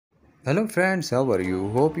Hello friends, how are you?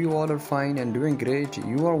 Hope you all are fine and doing great.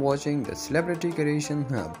 You are watching the Celebrity Creation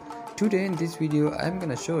Hub. Today in this video, I'm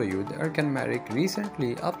gonna show you that Erkan Meric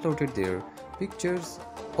recently uploaded their pictures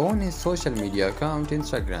on his social media account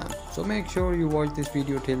Instagram. So make sure you watch this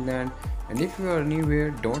video till the end. And if you are new here,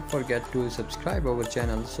 don't forget to subscribe our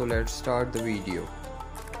channel. So let's start the video.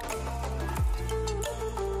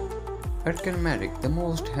 Erkan Meric, the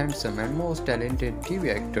most handsome and most talented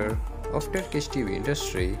TV actor of Turkish TV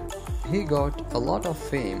industry. He got a lot of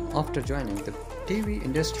fame after joining the TV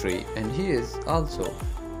industry, and he is also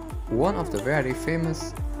one of the very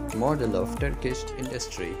famous model of Turkish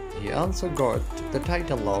industry. He also got the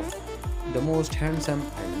title of the most handsome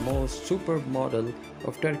and most superb model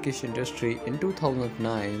of Turkish industry in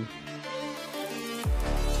 2009.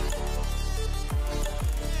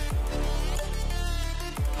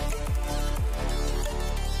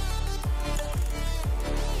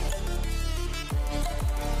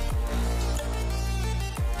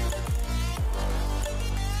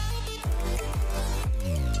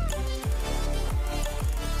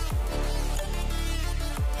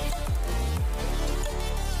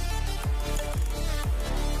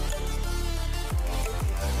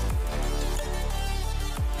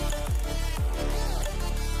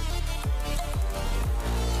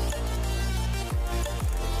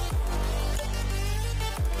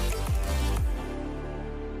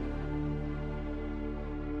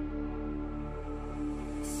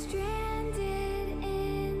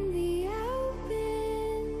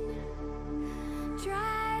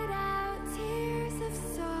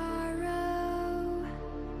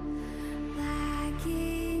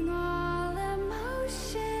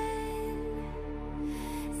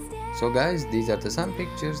 So guys, these are the some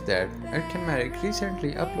pictures that Erkan Meric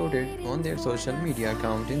recently uploaded on their social media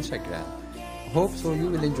account Instagram. Hope so you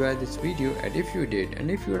will enjoy this video, and if you did, and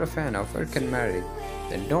if you are a fan of Erkan Meric,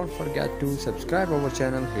 then don't forget to subscribe our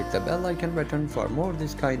channel, hit the bell icon button for more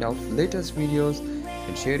this kind of latest videos,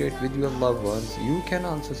 and share it with your loved ones. You can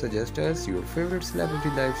also suggest us your favorite celebrity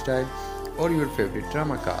lifestyle or your favorite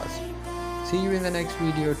drama cast. See you in the next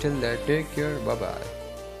video. Till then, take care. Bye bye.